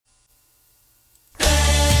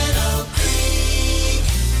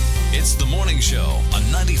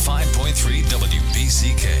95.3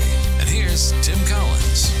 WBCK. And here's Tim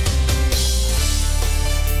Collins.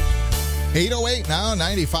 8:08 now,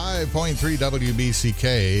 95.3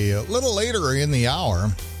 WBCK. A little later in the hour,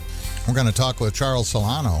 we're going to talk with Charles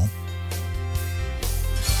Solano.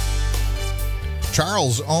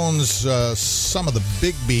 Charles owns some of the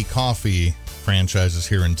Big B coffee franchises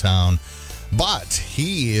here in town, but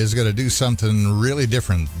he is going to do something really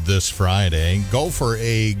different this Friday. Go for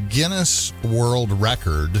a Guinness World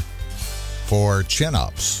Record for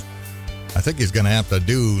chin-ups. I think he's going to have to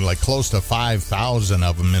do like close to 5,000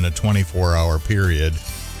 of them in a 24-hour period.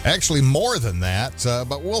 Actually, more than that,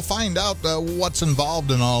 but we'll find out what's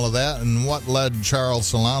involved in all of that and what led Charles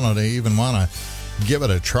Solano to even want to give it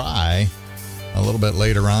a try a little bit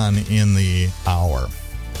later on in the hour.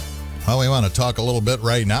 Well, we want to talk a little bit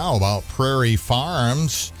right now about Prairie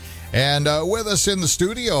Farms. And with us in the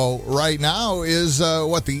studio right now is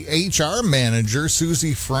the HR manager,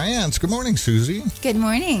 Suzi France. Good morning, Suzi. Good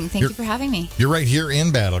morning. Thank you for having me. You're right here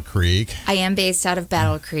in Battle Creek. I am based out of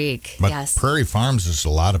Battle Creek, but yes. Prairie Farms is a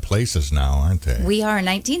lot of places now, aren't they? We are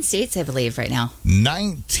 19 states, I believe, right now.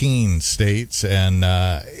 19 states, and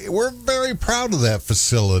we're very proud of that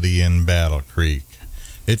facility in Battle Creek.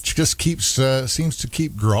 It just seems to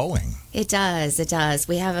keep growing. It does. It does.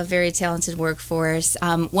 We have a very talented workforce.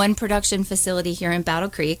 One production facility here in Battle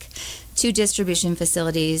Creek, 2 distribution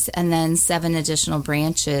facilities, and then 7 additional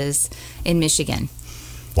branches in Michigan.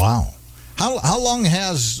 Wow. How long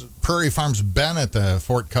has Prairie Farms been at the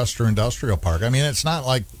Fort Custer Industrial Park? I mean, it's not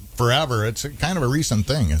like forever. It's kind of a recent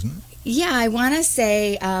thing, isn't it? Yeah, I want to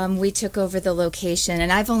say we took over the location,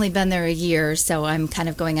 and I've only been there a year, so I'm kind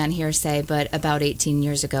of going on hearsay, but about 18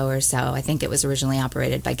 years ago or so. I think it was originally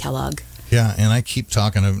operated by Kellogg. Yeah, and I keep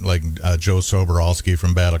talking to Joe Soberalski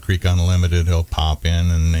from Battle Creek Unlimited. He'll pop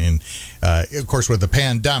in, and of course with the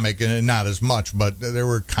pandemic, not as much, but there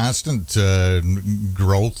were constant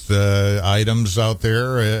growth items out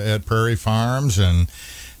there at Prairie Farms, and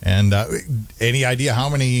any idea how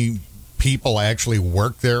many people actually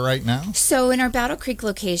work there right now? So in our Battle Creek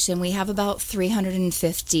location, we have about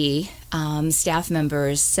 350 staff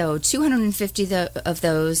members. So 250 of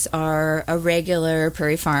those are a regular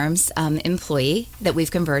Prairie Farms employee that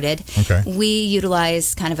we've converted. Okay. We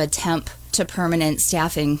utilize kind of a temp to permanent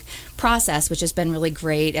staffing process, which has been really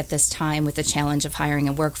great at this time with the challenge of hiring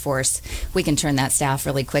a workforce. We can turn that staff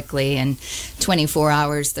really quickly in 24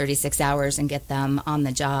 hours, 36 hours, and get them on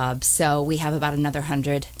the job. So we have about another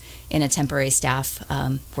 100 in a temporary staff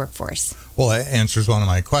workforce. Well, that answers one of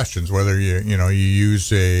my questions, whether you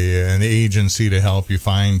use an agency to help you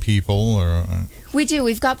find people or... We do.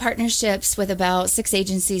 We've got partnerships with about 6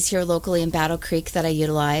 agencies here locally in Battle Creek that I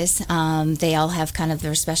utilize. They all have kind of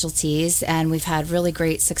their specialties, and we've had really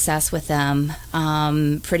great success with them.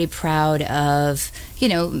 Pretty proud of,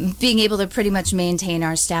 being able to pretty much maintain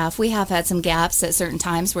our staff. We have had some gaps at certain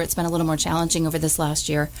times where it's been a little more challenging over this last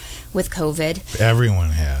year with COVID. Everyone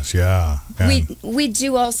has, yeah. We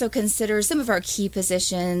do also consider some of our key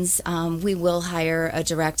positions. We will hire a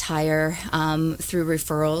direct hire through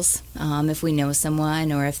referrals if we know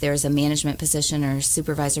someone, or if there's a management position or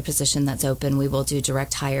supervisor position that's open, we will do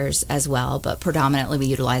direct hires as well. But predominantly we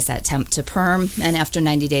utilize that temp to perm, and after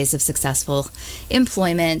 90 days of successful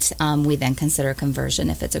employment, we then consider conversion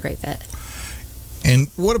if it's a great fit. And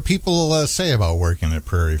what do people say about working at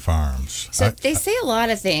Prairie Farms? So they say a lot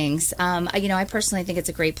of things. I personally think it's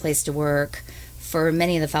a great place to work for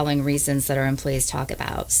many of the following reasons that our employees talk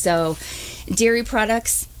about. So dairy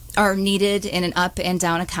products are needed in an up and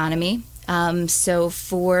down economy. So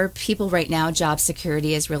for people right now, job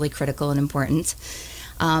security is really critical and important.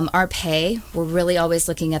 Our pay, we're really always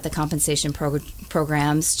looking at the compensation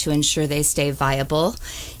programs to ensure they stay viable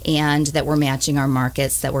and that we're matching our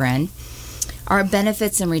markets that we're in. Our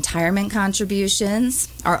benefits and retirement contributions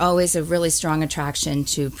are always a really strong attraction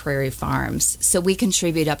to Prairie Farms. So we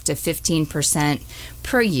contribute up to 15%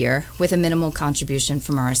 per year with a minimal contribution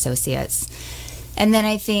from our associates. And then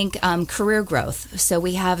I think career growth. So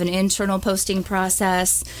we have an internal posting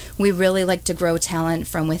process. We really like to grow talent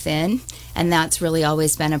from within, and that's really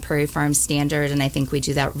always been a Prairie Farm standard, and I think we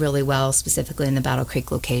do that really well, specifically in the Battle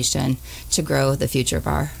Creek location, to grow the future of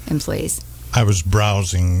our employees. I was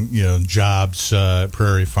browsing, jobs at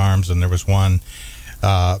Prairie Farms, and there was one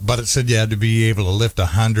But it said you had to be able to lift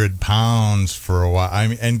 100 pounds for a while. I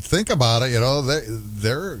mean, and think about it,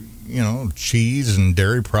 they're cheese and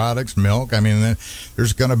dairy products, milk. I mean,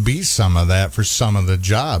 there's going to be some of that for some of the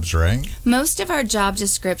jobs, right? Most of our job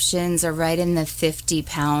descriptions are right in the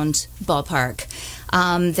 50-pound ballpark.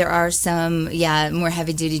 There are some, more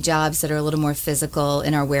heavy-duty jobs that are a little more physical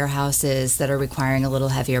in our warehouses that are requiring a little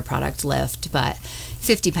heavier product lift, but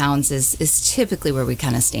 50 pounds is typically where we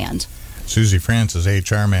kind of stand. Suzi Francis,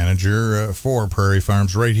 HR manager for Prairie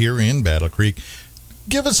Farms right here in Battle Creek.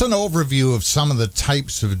 Give us an overview of some of the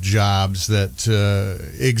types of jobs that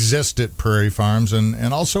exist at Prairie Farms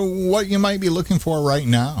and also what you might be looking for right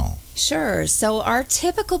now. Sure. So our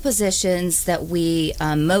typical positions that we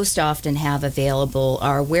most often have available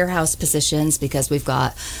are warehouse positions because we've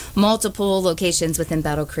got multiple locations within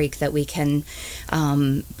Battle Creek that we can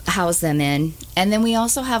house them in. And then we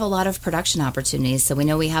also have a lot of production opportunities. So we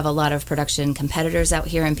know we have a lot of production competitors out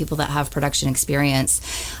here and people that have production experience.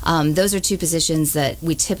 Those are two positions that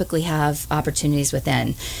we typically have opportunities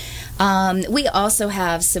within. We also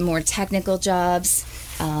have some more technical jobs.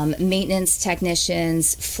 Maintenance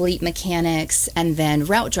technicians, fleet mechanics, and then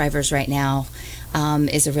route drivers right now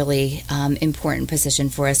is a really important position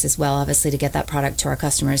for us as well, obviously, to get that product to our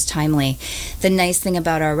customers timely. The nice thing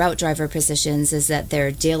about our route driver positions is that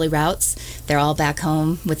they're daily routes. They're all back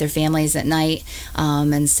home with their families at night,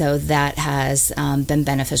 and so that has been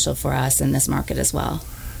beneficial for us in this market as well.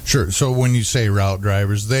 Sure. So when you say route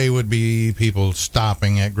drivers, they would be people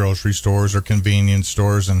stopping at grocery stores or convenience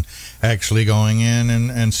stores and actually going in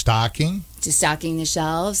and stocking? Just stocking the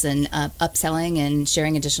shelves and upselling and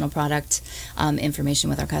sharing additional product information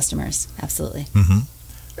with our customers. Absolutely. Mm-hmm.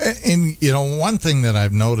 And, one thing that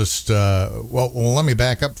I've noticed, well, let me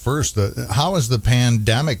back up first. How has the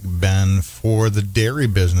pandemic been for the dairy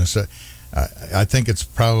business? I think it's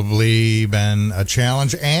probably been a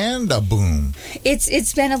challenge and a boom.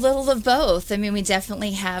 It's been a little of both. I mean, we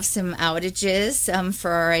definitely have some outages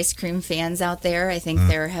for our ice cream fans out there. I think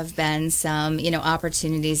there have been some,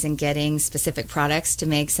 opportunities in getting specific products to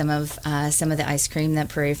make some of the ice cream that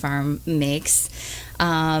Prairie Farm makes.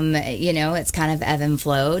 It's kind of ebb and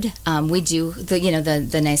flowed. We do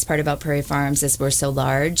the nice part about Prairie Farms is we're so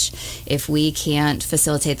large. If we can't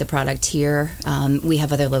facilitate the product here, we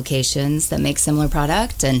have other locations that make similar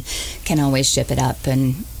product and can always ship it up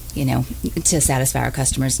and to satisfy our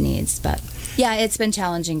customers' needs. But yeah, it's been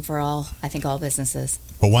challenging for all businesses.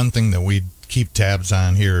 But one thing that we keep tabs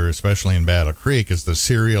on here, especially in Battle Creek, is the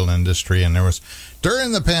cereal industry. And there was,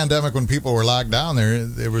 during the pandemic when people were locked down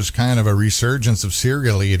there was kind of a resurgence of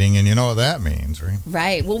cereal eating, and you know what that means, right?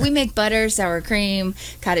 Right. Well, we make butter, sour cream,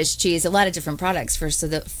 cottage cheese, a lot of different products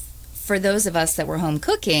for those of us that were home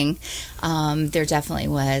cooking, there definitely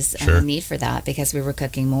was a need for that because we were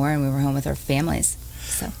cooking more and we were home with our families.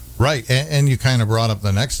 So. Right. And you kind of brought up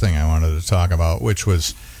the next thing I wanted to talk about, which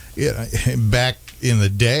was back in the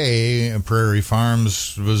day, Prairie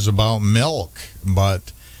Farms was about milk,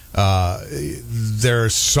 but there are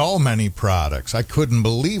so many products. I couldn't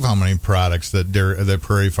believe how many products that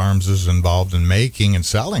Prairie Farms is involved in making and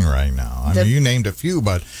selling right now. I mean, you named a few,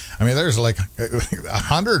 but I mean, there's like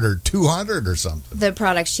 100 or 200 or something. The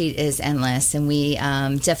product sheet is endless, and we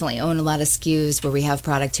definitely own a lot of SKUs where we have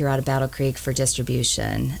product here out of Battle Creek for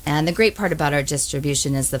distribution. And the great part about our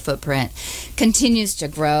distribution is the footprint continues to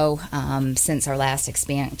grow since our last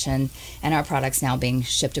expansion, and our products now being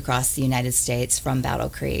shipped across the United States from Battle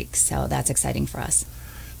Creek. So that's exciting for us.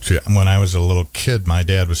 When I was a little kid, my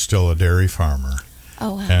dad was still a dairy farmer.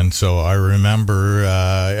 Oh, wow. And so I remember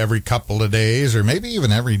every couple of days, or maybe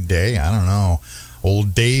even every day, I don't know,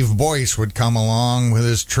 old Dave Boyce would come along with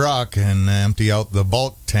his truck and empty out the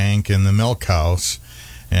bulk tank in the milk house.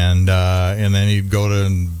 And then he'd go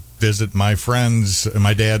to visit my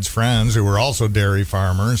dad's friends who were also dairy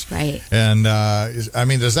farmers. Right. And, I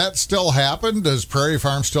mean, does that still happen? Does Prairie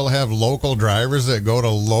Farm still have local drivers that go to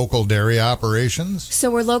local dairy operations?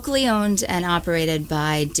 So we're locally owned and operated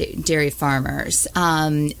by dairy farmers.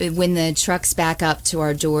 When the trucks back up to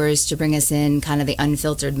our doors to bring us in kind of the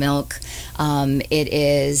unfiltered milk, it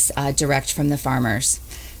is direct from the farmers.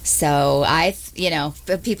 So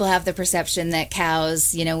people have the perception that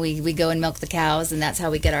cows, we go and milk the cows and that's how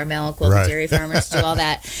we get our milk. Well, right. The dairy farmers do all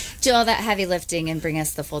that heavy lifting and bring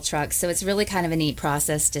us the full truck. So it's really kind of a neat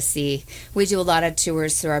process to see. We do a lot of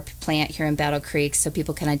tours through our plant here in Battle Creek so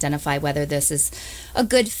people can identify whether this is a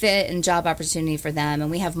good fit and job opportunity for them. And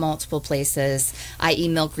we have multiple places, i.e.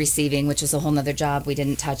 milk receiving, which is a whole nother job we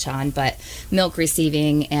didn't touch on, but milk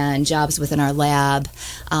receiving and jobs within our lab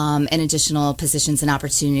and additional positions and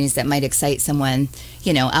opportunities opportunities that might excite someone,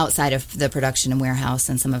 outside of the production and warehouse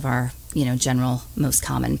and some of our, general, most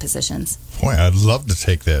common positions. Boy, I'd love to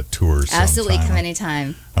take that tour sometime. Absolutely, come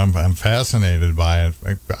anytime. I'm fascinated by it.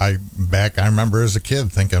 I remember as a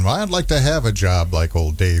kid thinking, well, I'd like to have a job like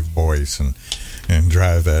old Dave Boyce and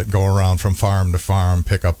drive that, go around from farm to farm,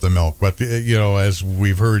 pick up the milk. But, as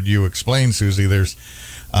we've heard you explain, Suzi, there's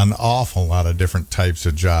an awful lot of different types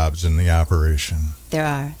of jobs in the operation. There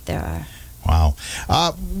are. Wow.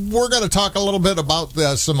 We're going to talk a little bit about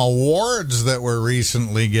some awards that were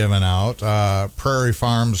recently given out. Prairie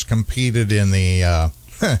Farms competed in the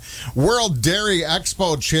World Dairy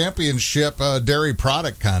Expo Championship Dairy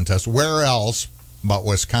Product Contest. Where else but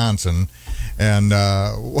Wisconsin? And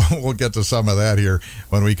we'll get to some of that here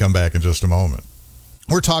when we come back in just a moment.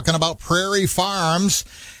 We're talking about Prairie Farms,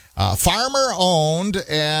 farmer-owned,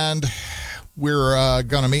 and we're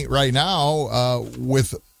going to meet right now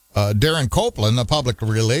with Darin Copeland, the public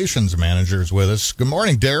relations manager, is with us. Good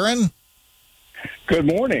morning, Darin. Good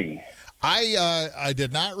morning. I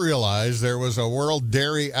did not realize there was a World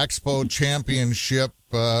Dairy Expo Championship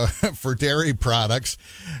for dairy products,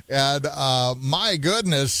 and my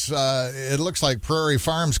goodness, it looks like Prairie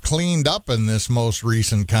Farms cleaned up in this most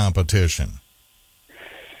recent competition.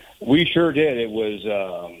 We sure did. It was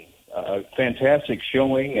a fantastic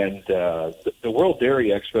showing, and the World Dairy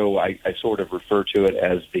Expo, I sort of refer to it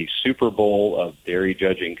as the Super Bowl of dairy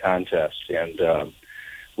judging contests, and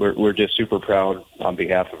we're just super proud on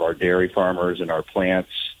behalf of our dairy farmers and our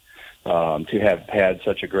plants to have had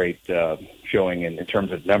such a great showing in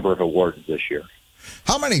terms of number of awards this year.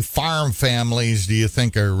 How many farm families do you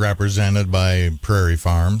think are represented by Prairie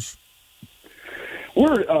Farms?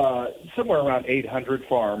 We're somewhere around 800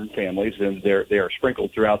 farm families, and they are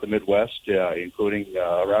sprinkled throughout the Midwest, including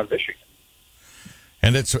around Michigan.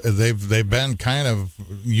 And they've been kind of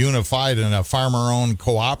unified in a farmer-owned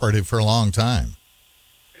cooperative for a long time.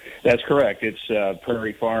 That's correct. It's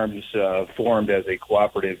Prairie Farms formed as a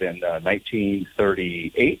cooperative in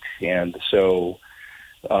 1938, and so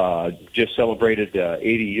just celebrated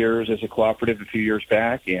 80 years as a cooperative a few years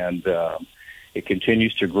back, and it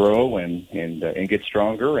continues to grow and get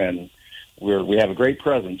stronger, and we have a great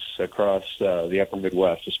presence across the upper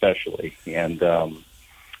Midwest especially, and to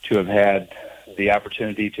have had the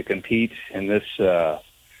opportunity to compete in this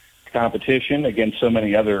competition against so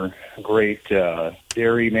many other great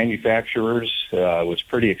dairy manufacturers was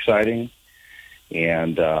pretty exciting,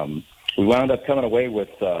 and we wound up coming away with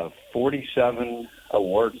 47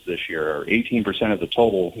 awards this year, or 18% of the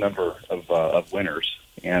total number of winners,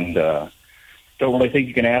 and don't really think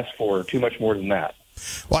you can ask for too much more than that.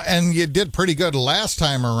 Well, and you did pretty good last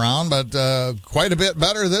time around, but quite a bit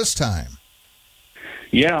better this time.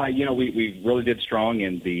 Yeah, we really did strong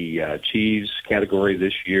in the cheese category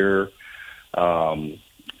this year.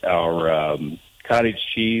 Our cottage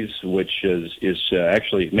cheese, which is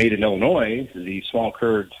actually made in Illinois, the small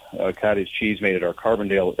curd cottage cheese made at our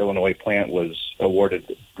Carbondale, Illinois plant was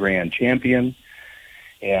awarded Grand Champion.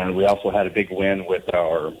 And we also had a big win with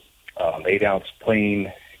our 8-ounce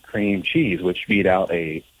plain cream cheese, which beat out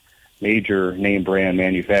a major name brand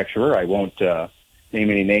manufacturer. I won't name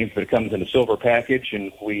any names, but it comes in a silver package,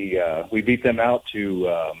 and we beat them out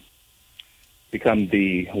to become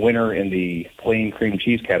the winner in the plain cream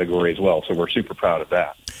cheese category as well. So we're super proud of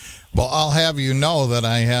that. Well, I'll have you know that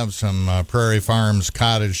I have some Prairie Farms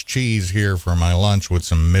cottage cheese here for my lunch with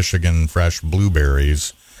some Michigan fresh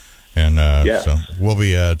blueberries. And so we'll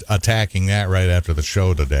be attacking that right after the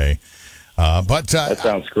show today. But that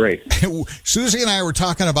sounds great. Suzi and I were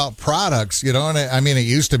talking about products, and I mean, it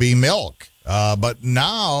used to be milk, but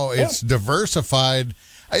now it's diversified.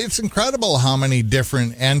 It's incredible how many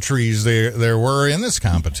different entries there were in this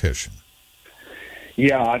competition.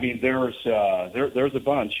 Yeah, I mean, there's a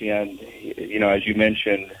bunch, and as you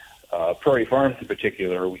mentioned, Prairie Farms in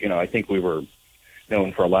particular. I think we were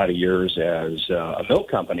known for a lot of years as a milk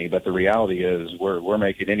company, but the reality is we're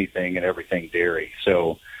making anything and everything dairy.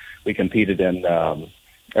 So we competed in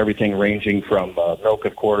everything ranging from milk,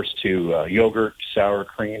 of course, to yogurt, sour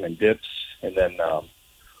cream, and dips, and then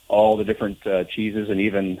all the different cheeses, and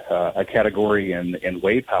even a category in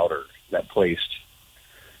whey powder that placed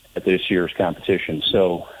at this year's competition.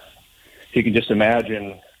 So if you can just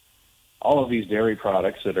imagine all of these dairy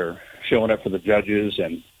products that are showing up for the judges,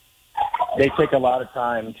 and they take a lot of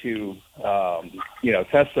time to,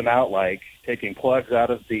 test them out, like taking plugs out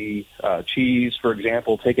of the cheese, for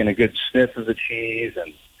example, taking a good sniff of the cheese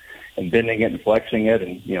and bending it and flexing it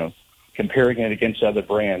and, comparing it against other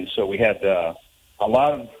brands. So we had a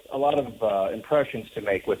lot of impressions to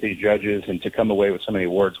make with these judges, and to come away with so many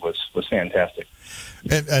awards was fantastic.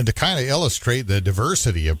 And to kind of illustrate the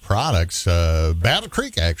diversity of products, Battle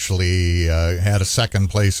Creek actually had a second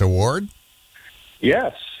place award.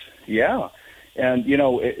 Yes, yeah, and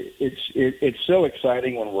it's so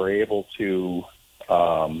exciting when we're able to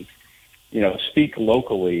speak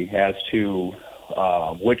locally as to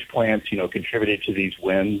which plants contributed to these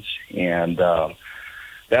wins. And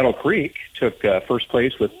Battle Creek took first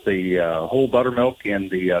place with the whole buttermilk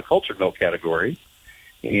and the cultured milk category,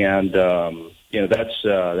 and that's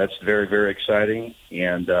very, very exciting.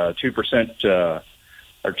 And 2%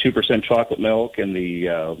 or 2% chocolate milk and the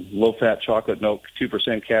low fat chocolate milk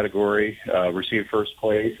 2% category received first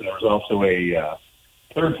place, and there was also a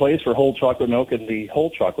third place for whole chocolate milk in the whole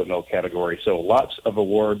chocolate milk category. So lots of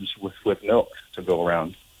awards with milk to go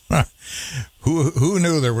around. Who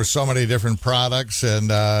knew there were so many different products? And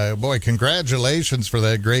boy, congratulations for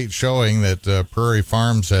that great showing that Prairie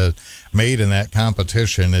Farms has made in that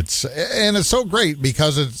competition. It's so great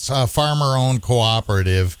because it's a farmer-owned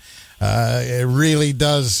cooperative. It really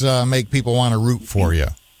does make people want to root for you.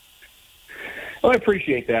 Well, I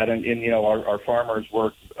appreciate that, and our farmers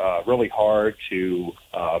work really hard to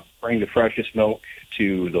bring the freshest milk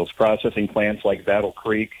to those processing plants like Battle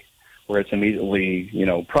Creek, where it's immediately,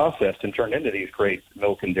 processed and turned into these great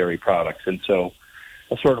milk and dairy products. And so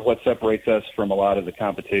that's sort of what separates us from a lot of the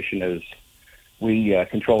competition is we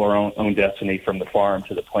control our own destiny from the farm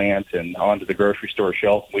to the plant and onto the grocery store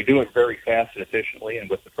shelf. We do it very fast and efficiently and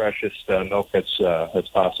with the freshest milk that's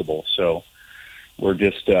possible. So we're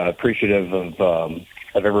just appreciative of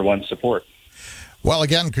everyone's support. Well,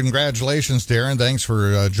 again, congratulations, Darin. Thanks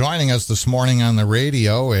for joining us this morning on the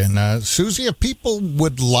radio. And Suzi, if people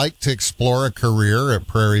would like to explore a career at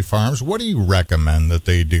Prairie Farms, what do you recommend that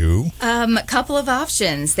they do? A couple of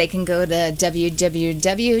options. They can go to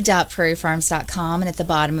www.prairiefarms.com, and at the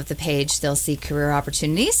bottom of the page, they'll see career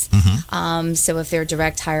opportunities. Mm-hmm. So if there are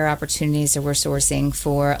direct hire opportunities, or we're sourcing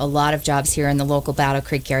for a lot of jobs here in the local Battle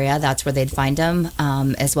Creek area, that's where they'd find them,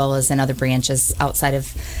 as well as in other branches outside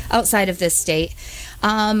of this state.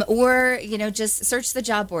 Or, just search the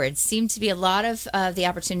job boards. Seem to be a lot of the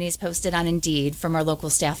opportunities posted on Indeed from our local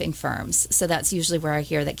staffing firms. So that's usually where I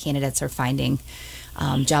hear that candidates are finding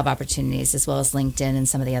job opportunities, as well as LinkedIn and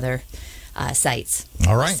some of the other sites.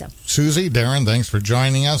 All right. So. Suzi, Darin, thanks for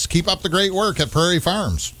joining us. Keep up the great work at Prairie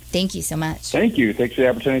Farms. Thank you so much. Thank you. Thanks for the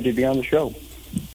opportunity to be on the show.